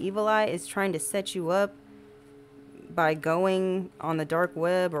giving you the evil eye is trying to set you up by going on the dark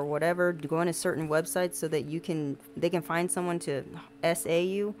web or whatever, going to certain websites so that they can find someone to SA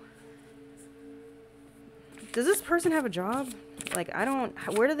you. Does this person have a job? Like,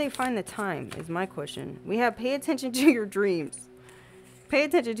 where do they find the time is my question. We have pay attention to your dreams. Pay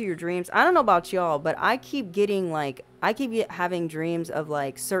attention to your dreams. I don't know about y'all, but I keep getting, like, I keep having dreams of,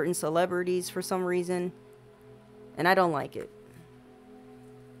 like, certain celebrities for some reason. And I don't like it.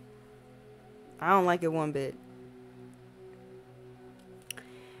 I don't like it one bit.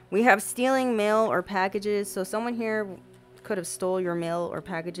 We have stealing mail or packages. So someone here could have stole your mail or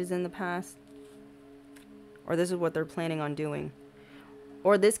packages in the past. Or this is what they're planning on doing.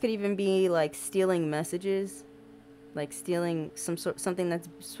 Or this could even be, like, stealing messages. Like stealing something that's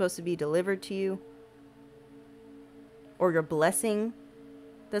supposed to be delivered to you. Or your blessing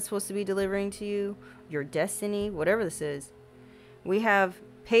that's supposed to be delivering to you. Your destiny, whatever this is. We have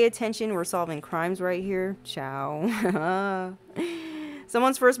pay attention. We're solving crimes right here. Ciao.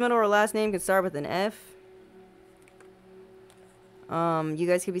 Someone's first, middle, or last name could start with an F. You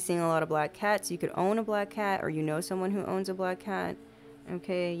guys could be seeing a lot of black cats. You could own a black cat, or you know someone who owns a black cat.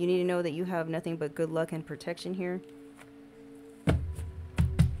 Okay, you need to know that you have nothing but good luck and protection here.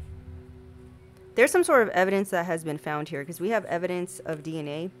 There's some sort of evidence that has been found here, because we have evidence of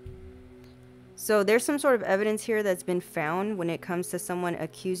DNA. So there's some sort of evidence here that's been found when it comes to someone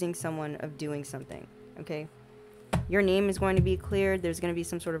accusing someone of doing something. Okay, your name is going to be cleared. There's going to be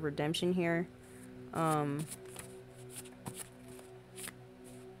some sort of redemption here.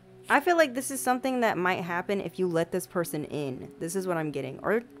 I feel like this is something that might happen if you let this person in. This is what I'm getting.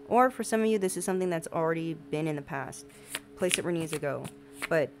 Or for some of you, this is something that's already been in the past. Place it where it needs to go.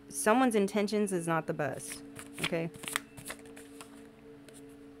 But someone's intentions is not the best. Okay?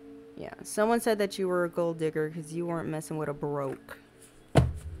 Yeah. Someone said that you were a gold digger because you weren't messing with a broke.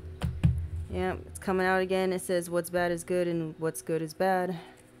 Yeah, it's coming out again. It says what's bad is good and what's good is bad.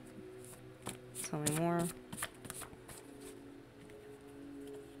 Tell me more.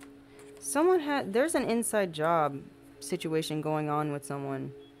 There's an inside job situation going on with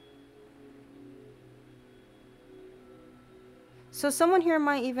someone. So someone here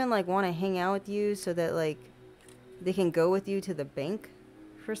might even, like, want to hang out with you so that, like, they can go with you to the bank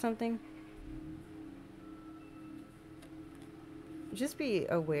for something. Just be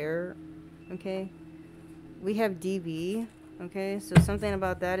aware, okay? We have DB, okay? So something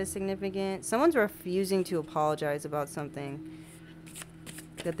about that is significant. Someone's refusing to apologize about something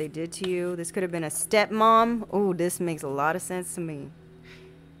that they did to you. This could have been a stepmom. Oh, this makes a lot of sense to me.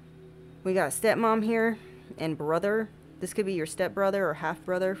 We got stepmom here and brother. This could be your stepbrother or half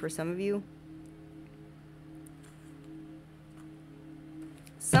brother for some of you.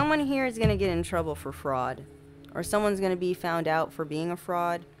 Someone here is going to get in trouble for fraud. Or someone's going to be found out for being a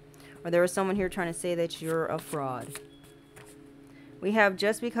fraud. Or there was someone here trying to say that you're a fraud. We have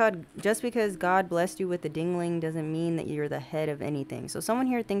just because God blessed you with the dingling doesn't mean that you're the head of anything. So someone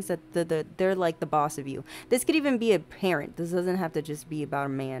here thinks that they're like the boss of you. This could even be a parent. This doesn't have to just be about a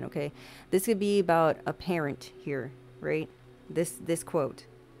man, okay? This could be about a parent here, right? This quote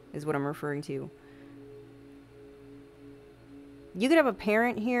is what I'm referring to. You could have a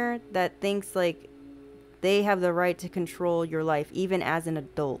parent here that thinks like they have the right to control your life even as an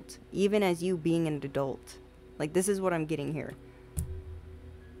adult, even as you being an adult. Like, this is what I'm getting here.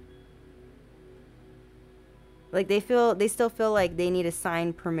 Like, they still feel like they need to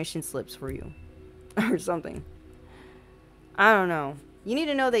sign permission slips for you or something. I don't know. You need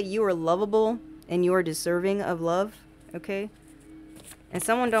to know that you are lovable and you are deserving of love, okay? And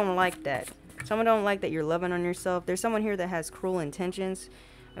someone don't like that. Someone don't like that you're loving on yourself. There's someone here that has cruel intentions,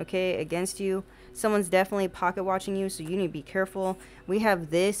 okay, against you. Someone's definitely pocket watching you, so you need to be careful. We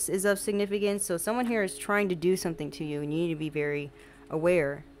have this is of significance. So someone here is trying to do something to you, and you need to be very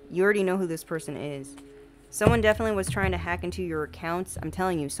aware. You already know who this person is. Someone definitely was trying to hack into your accounts. I'm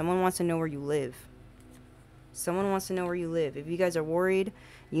telling you, someone wants to know where you live. Someone wants to know where you live. If you guys are worried,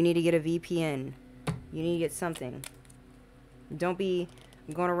 you need to get a VPN. You need to get something. Don't be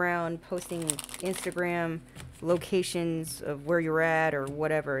going around posting Instagram locations of where you're at or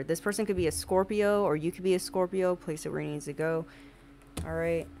whatever. This person could be a Scorpio, or you could be a Scorpio. Place it where it needs to go. All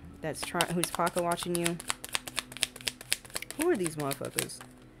right, who's pocket watching you? Who are these motherfuckers?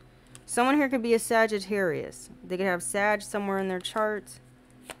 Someone here could be a Sagittarius. They could have Sag somewhere in their chart.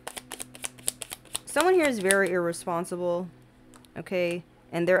 Someone here is very irresponsible, okay?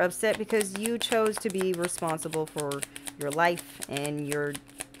 And they're upset because you chose to be responsible for your life and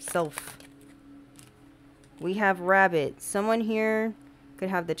yourself. We have rabbit. Someone here could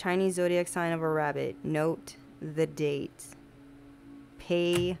have the Chinese zodiac sign of a rabbit. Note the date.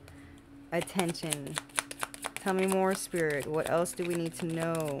 Pay attention. Tell me more, Spirit. What else do we need to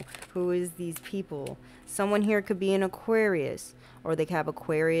know? Who is these people? Someone here could be an Aquarius, or they could have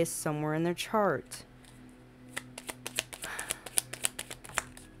Aquarius somewhere in their chart.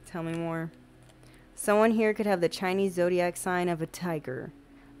 Tell me more. Someone here could have the Chinese zodiac sign of a tiger.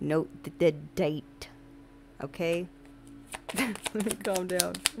 Note the date. Okay? Let me calm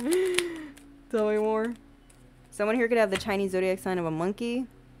down. Tell me more. Someone here could have the Chinese zodiac sign of a monkey.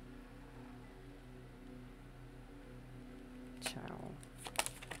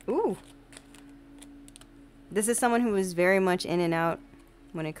 Ooh. This is someone who is very much in and out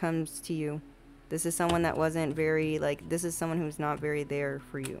when it comes to you. This is someone that wasn't very, like, this is someone who's not very there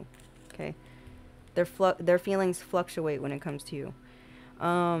for you. Okay? Their feelings fluctuate when it comes to you.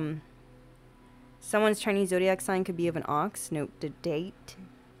 Someone's Chinese zodiac sign could be of an ox. Note the date.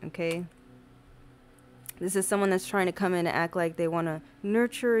 Okay? This is someone that's trying to come in and act like they want to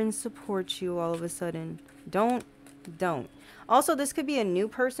nurture and support you all of a sudden. Don't. Also, this could be a new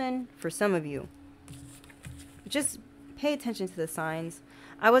person for some of you. Just pay attention to the signs.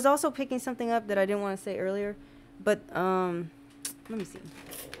 I was also picking something up that I didn't want to say earlier, but let me see.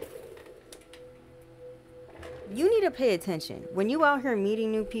 You need to pay attention. When you out here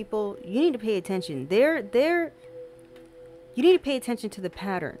meeting new people, you need to pay attention. You need to pay attention to the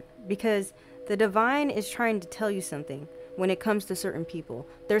pattern, because the divine is trying to tell you something. When it comes to certain people,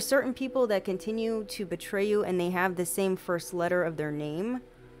 there's certain people that continue to betray you, and they have the same first letter of their name,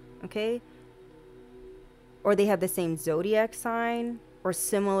 okay? Or they have the same zodiac sign or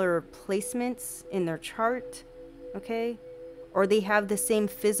similar placements in their chart, okay? Or they have the same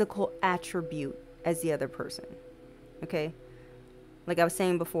physical attribute as the other person, okay? Like I was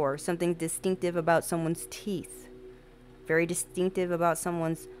saying before, something distinctive about someone's teeth, very distinctive about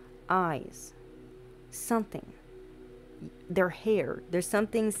someone's eyes, something. Their hair. There's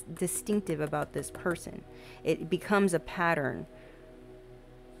something distinctive about this person. It becomes a pattern.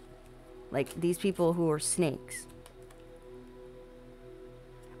 Like these people who are snakes.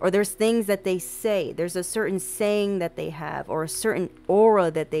 Or there's things that they say. There's a certain saying that they have, or a certain aura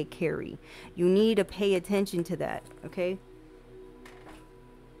that they carry. You need to pay attention to that, okay?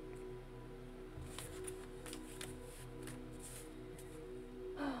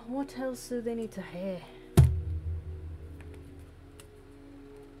 What else do they need to have?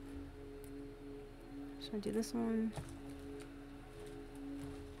 Should I do this one?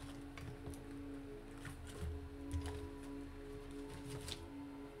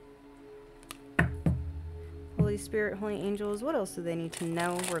 Holy Spirit, Holy Angels, what else do they need to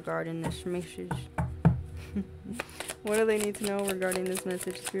know regarding this message? What do they need to know regarding this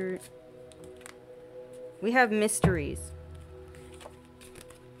message, Spirit? We have mysteries.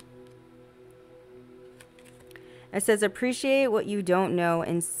 It says, appreciate what you don't know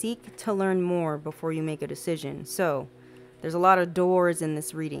and seek to learn more before you make a decision. So, there's a lot of doors in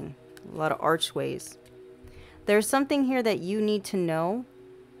this reading, a lot of archways. There's something here that you need to know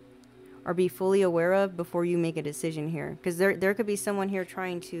or be fully aware of before you make a decision here. Because there could be someone here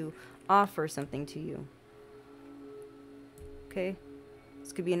trying to offer something to you. Okay?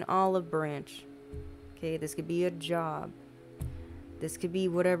 This could be an olive branch. Okay? This could be a job. This could be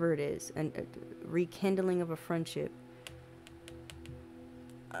whatever it is. A rekindling of a friendship.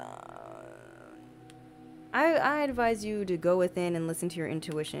 I advise you to go within and listen to your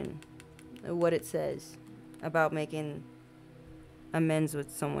intuition. What it says about making amends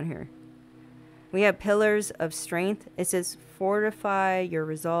with someone here. We have pillars of strength. It says fortify your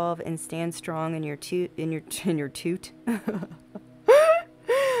resolve and stand strong in your toot.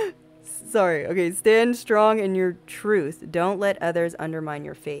 Sorry. Okay, stand strong in your truth. Don't let others undermine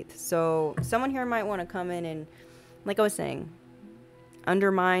your faith. So someone here might want to come in and, like I was saying,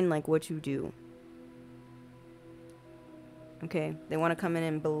 undermine like what you do. Okay, they want to come in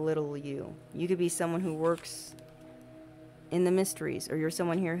and belittle you. You could be someone who works in the mysteries, or you're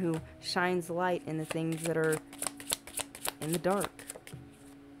someone here who shines light in the things that are in the dark.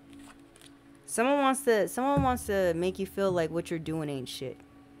 Someone wants to make you feel like what you're doing ain't shit.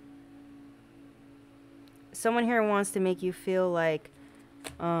 Someone here wants to make you feel like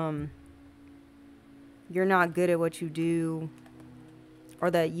you're not good at what you do, or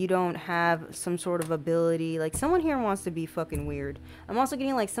that you don't have some sort of ability. Like, someone here wants to be fucking weird. I'm also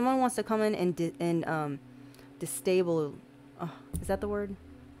getting like someone wants to come in and destable. Is that the word?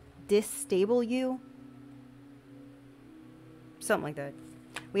 Destable you? Something like that.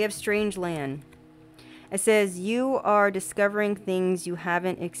 We have strange land. It says you are discovering things you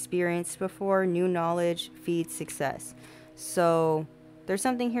haven't experienced before. New knowledge feeds success. So there's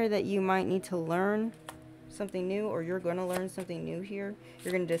something here that you might need to learn. Something new, or you're going to learn something new here.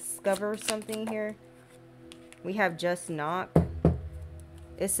 You're going to discover something here. We have just knock.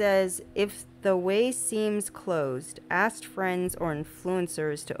 It says, if the way seems closed, ask friends or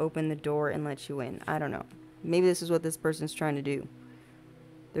influencers to open the door and let you in. I don't know. Maybe this is what this person's trying to do.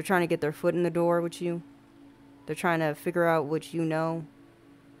 They're trying to get their foot in the door with you. They're trying to figure out what you know.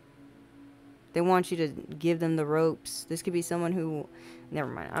 They want you to give them the ropes. This could be someone who... Never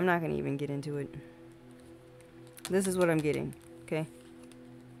mind. I'm not going to even get into it. This is what I'm getting, okay?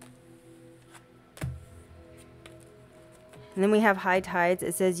 And then we have high tides.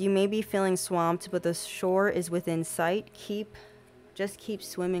 It says you may be feeling swamped, but the shore is within sight. Just keep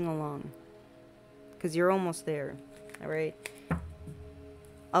swimming along, because you're almost there, all right?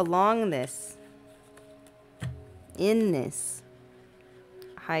 Along this, in this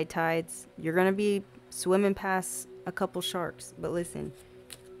high tides, you're going to be swimming past a couple sharks. But listen,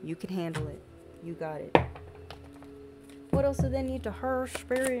 you can handle it. You got it. What else do they need to her,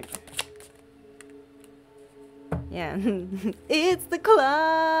 spirit? Yeah. It's the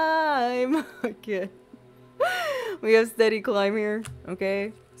climb. Okay. We have steady climb here.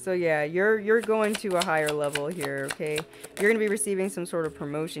 Okay. So yeah, you're going to a higher level here. Okay. You're going to be receiving some sort of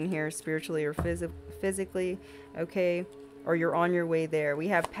promotion here, spiritually or physically. Okay. Or you're on your way there. We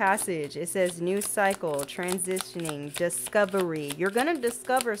have passage. It says new cycle, transitioning, discovery. You're going to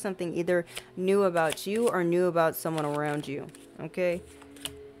discover something either new about you or new about someone around you. Okay.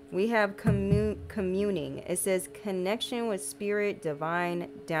 We have communing. It says connection with spirit, divine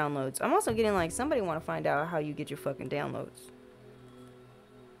downloads. I'm also getting like somebody want to find out how you get your fucking downloads.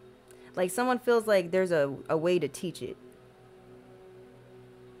 Like someone feels like there's a way to teach it.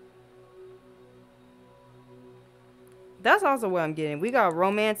 That's also what I'm getting. We got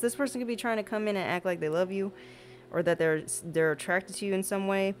romance. This person could be trying to come in and act like they love you, or that they're attracted to you in some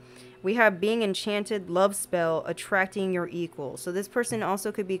way. We have being enchanted, love spell, attracting your equal. So this person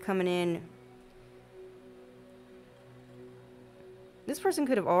also could be coming in. This person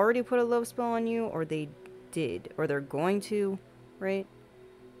could have already put a love spell on you, or they did, or they're going to, right?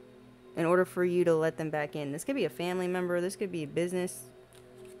 In order for you to let them back in. This could be a family member. This could be a business.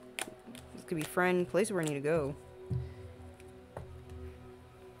 This could be friend, place where I need to go.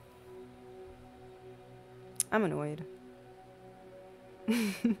 I'm annoyed.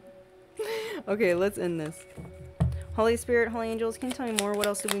 Okay, let's end this. Holy Spirit, Holy Angels, can you tell me more? What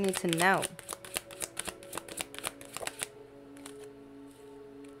else do we need to know?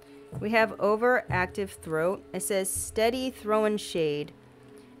 We have overactive throat. It says steady throwing shade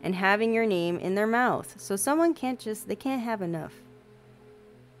and having your name in their mouth. So someone they can't have enough.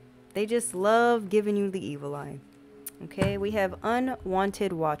 They just love giving you the evil eye. Okay, we have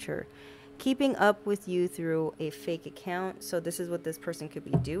unwanted watcher. Keeping up with you through a fake account. So this is what this person could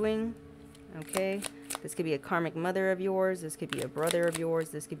be doing, Okay, this could be a karmic mother of yours. This could be a brother of yours.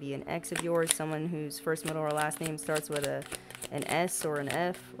 This could be an ex of yours. Someone whose first, middle, or last name starts with an S or an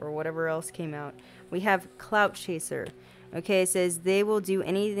F or whatever else came out. We have clout chaser. Okay, it says they will do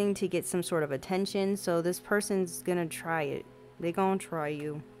anything to get some sort of attention. So this person's gonna try it. They gonna try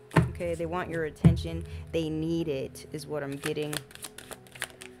you. Okay, they want your attention. They need it, is what I'm getting.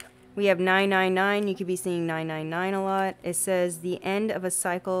 We have 999. You could be seeing 999 a lot. It says the end of a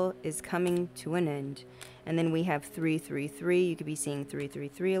cycle is coming to an end. And then we have 333. You could be seeing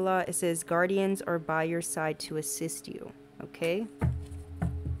 333 a lot. It says guardians are by your side to assist you. Okay.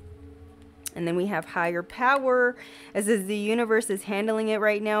 And then we have higher power. It says the universe is handling it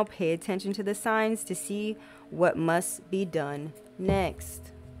right now. Pay attention to the signs to see what must be done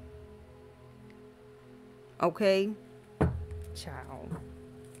next. Okay. Ciao.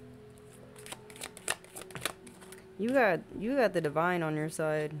 You got the divine on your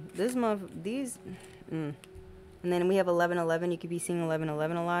side. This month, these, And then we have 1111. You could be seeing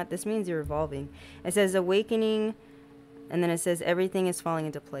 1111 a lot. This means you're evolving. It says awakening, and then it says everything is falling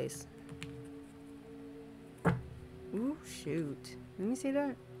into place. Ooh, shoot. Let me see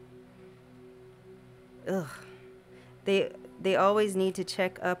that. Ugh. They always need to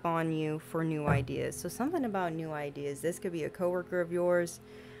check up on you for new ideas. So something about new ideas. This could be a coworker of yours.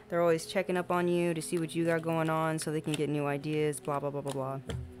 They're always checking up on you to see what you got going on so they can get new ideas, blah, blah, blah, blah, blah.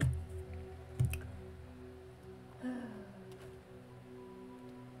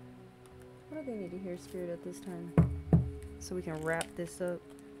 What do they need to hear, Spirit, at this time? So we can wrap this up.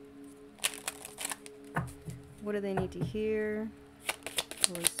 What do they need to hear?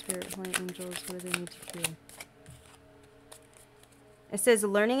 Holy Spirit, Holy Angels, what do they need to hear? It says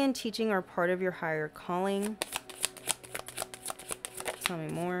learning and teaching are part of your higher calling. Tell me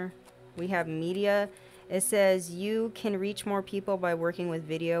more. We have media. It says you can reach more people by working with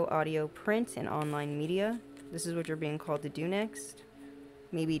video, audio, print, and online media. This is what you're being called to do next.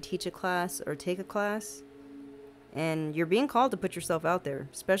 Maybe teach a class or take a class. And you're being called to put yourself out there,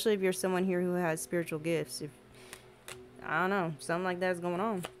 especially if you're someone here who has spiritual gifts. If I don't know, something like that's going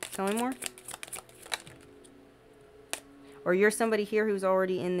on. Tell me more. Or you're somebody here who's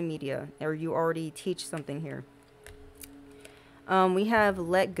already in the media, or you already teach something here. We have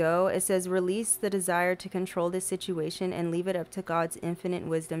let go. It says release the desire to control this situation and leave it up to God's infinite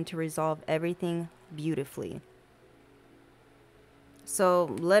wisdom to resolve everything beautifully.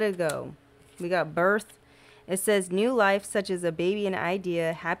 So let it go. We got birth. It says new life, such as a baby, an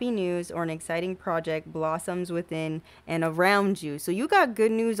idea, happy news, or an exciting project blossoms within and around you. So you got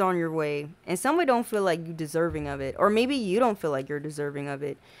good news on your way, and somebody don't feel like you're deserving of it. Or maybe you don't feel like you're deserving of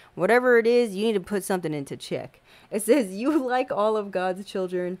it. Whatever it is, you need to put something into check. It says you, like all of God's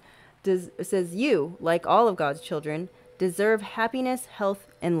children, it says you, like all of God's children, deserve happiness, health,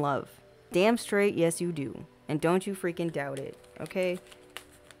 and love. Damn straight, yes you do. And don't you freaking doubt it, okay?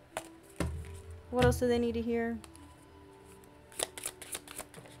 What else do they need to hear?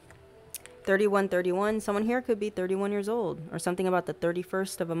 3131. Someone here could be 31 years old, or something about the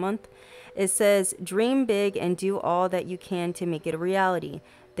 31st of a month. It says, dream big and do all that you can to make it a reality.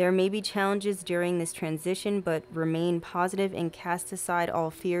 There may be challenges during this transition, but remain positive and cast aside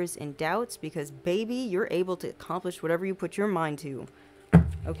all fears and doubts, because baby, you're able to accomplish whatever you put your mind to.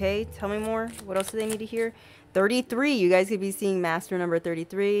 Okay, tell me more. What else do they need to hear? 33. You guys could be seeing master number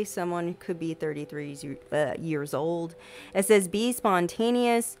 33. Someone could be 33 years old. It says be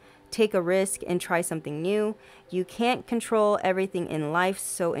spontaneous, take a risk, and try something new. You can't control everything in life,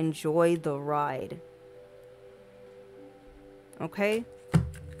 so enjoy the ride. Okay?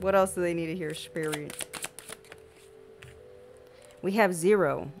 What else do they need to hear, Spirit? We have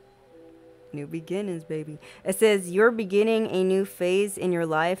 0. New beginnings, baby. It says you're beginning a new phase in your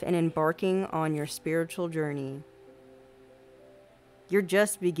life and embarking on your spiritual journey. You're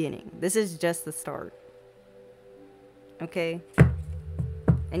just beginning. This is just the start. Okay?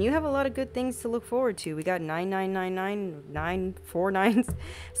 And you have a lot of good things to look forward to. We got 9999, 949. It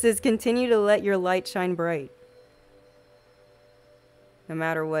says continue to let your light shine bright. No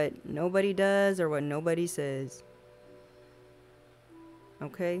matter what nobody does or what nobody says.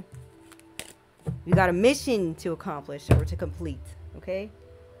 Okay? You got a mission to accomplish or to complete, okay?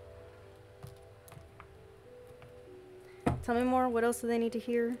 Tell me more. What else do they need to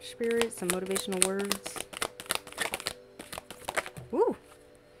hear, Spirit? Some motivational words. Woo!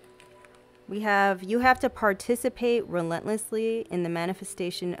 We have, you have to participate relentlessly in the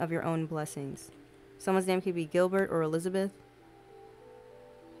manifestation of your own blessings. Someone's name could be Gilbert or Elizabeth.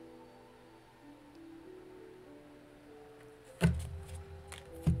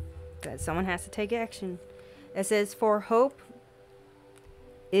 Someone has to take action. It says, for hope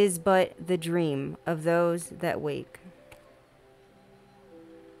is but the dream of those that wake.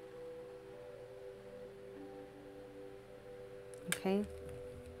 Okay?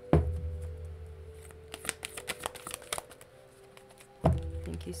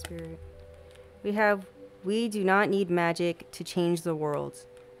 Thank you, Spirit. We do not need magic to change the world.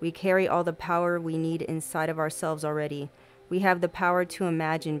 We carry all the power we need inside of ourselves already. We have the power to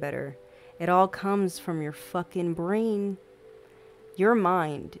imagine better. It all comes from your fucking brain. Your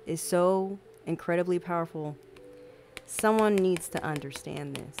mind is so incredibly powerful. Someone needs to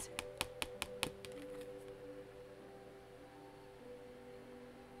understand this.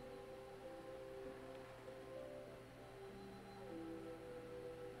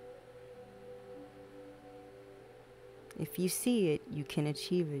 If you see it, you can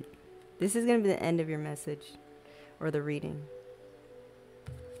achieve it. This is going to be the end of your message or the reading.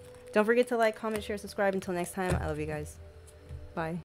 Don't forget to like, comment, share, subscribe. Until next time, I love you guys. Bye.